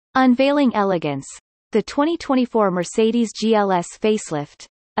Unveiling Elegance, the 2024 Mercedes GLS Facelift,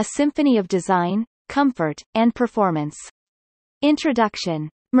 a symphony of design, comfort, and performance. Introduction.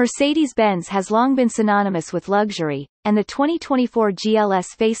 Mercedes-Benz has long been synonymous with luxury, and the 2024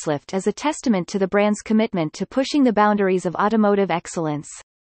 GLS Facelift is a testament to the brand's commitment to pushing the boundaries of automotive excellence.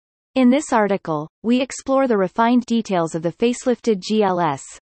 In this article, we explore the refined details of the facelifted GLS,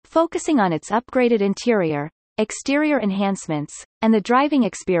 focusing on its upgraded interior, exterior enhancements, and the driving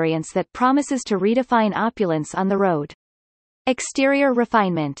experience that promises to redefine opulence on the road. Exterior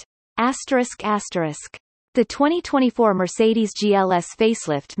refinement. The 2024 Mercedes GLS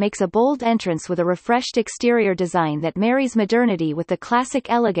Facelift makes a bold entrance with a refreshed exterior design that marries modernity with the classic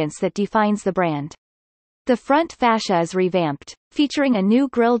elegance that defines the brand. The front fascia is revamped, featuring a new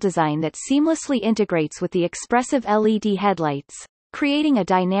grille design that seamlessly integrates with the expressive LED headlights, creating a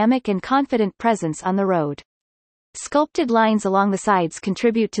dynamic and confident presence on the road. Sculpted lines along the sides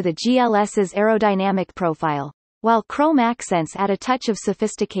contribute to the GLS's aerodynamic profile, while chrome accents add a touch of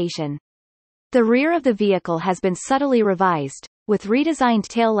sophistication. The rear of the vehicle has been subtly revised, with redesigned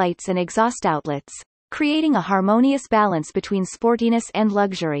taillights and exhaust outlets, creating a harmonious balance between sportiness and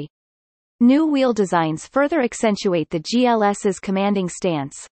luxury. New wheel designs further accentuate the GLS's commanding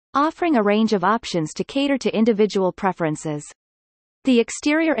stance, offering a range of options to cater to individual preferences. The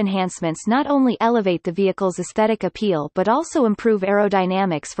exterior enhancements not only elevate the vehicle's aesthetic appeal but also improve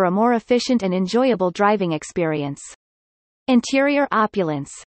aerodynamics for a more efficient and enjoyable driving experience. Interior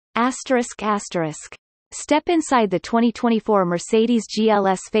opulence. Step inside the 2024 Mercedes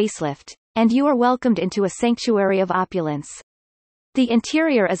GLS Facelift, and you are welcomed into a sanctuary of opulence. The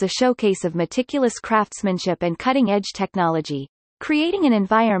interior is a showcase of meticulous craftsmanship and cutting-edge technology, creating an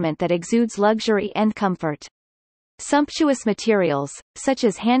environment that exudes luxury and comfort. Sumptuous materials, such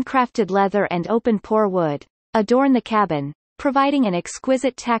as handcrafted leather and open-pore wood, adorn the cabin, providing an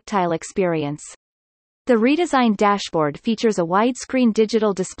exquisite tactile experience. The redesigned dashboard features a widescreen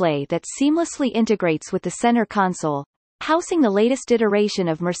digital display that seamlessly integrates with the center console, housing the latest iteration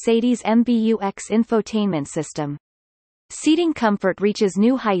of Mercedes' MBUX infotainment system. Seating comfort reaches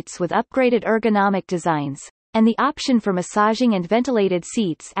new heights with upgraded ergonomic designs, and the option for massaging and ventilated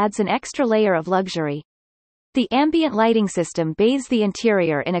seats adds an extra layer of luxury. The ambient lighting system bathes the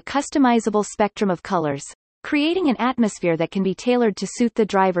interior in a customizable spectrum of colors, creating an atmosphere that can be tailored to suit the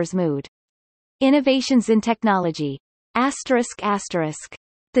driver's mood. Innovations in technology.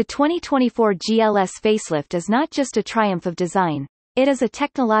 The 2024 GLS Facelift is not just a triumph of design, it is a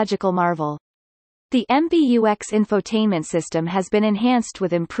technological marvel. The MBUX infotainment system has been enhanced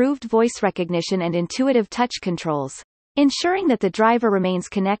with improved voice recognition and intuitive touch controls, ensuring that the driver remains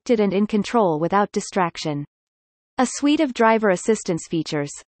connected and in control without distraction. A suite of driver assistance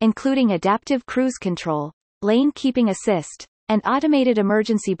features, including adaptive cruise control, lane keeping assist, and automated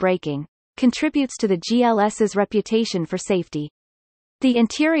emergency braking, contributes to the GLS's reputation for safety. The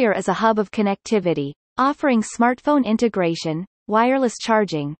interior is a hub of connectivity, offering smartphone integration, wireless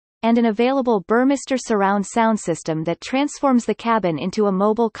charging, and an available Burmester surround sound system that transforms the cabin into a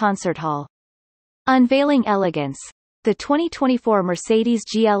mobile concert hall. Unveiling Elegance, the 2024 Mercedes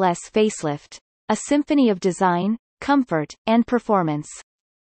GLS Facelift, a symphony of design, comfort, and performance.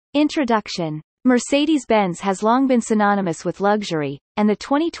 Introduction. Mercedes-Benz has long been synonymous with luxury, and the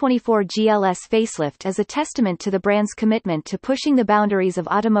 2024 GLS Facelift is a testament to the brand's commitment to pushing the boundaries of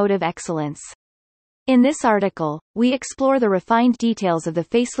automotive excellence. In this article, we explore the refined details of the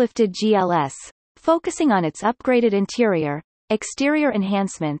facelifted GLS, focusing on its upgraded interior, exterior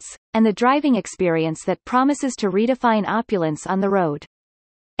enhancements, and the driving experience that promises to redefine opulence on the road.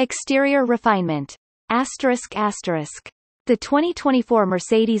 Exterior refinement. The 2024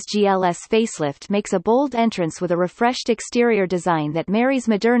 Mercedes GLS Facelift makes a bold entrance with a refreshed exterior design that marries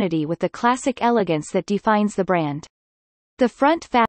modernity with the classic elegance that defines the brand. The front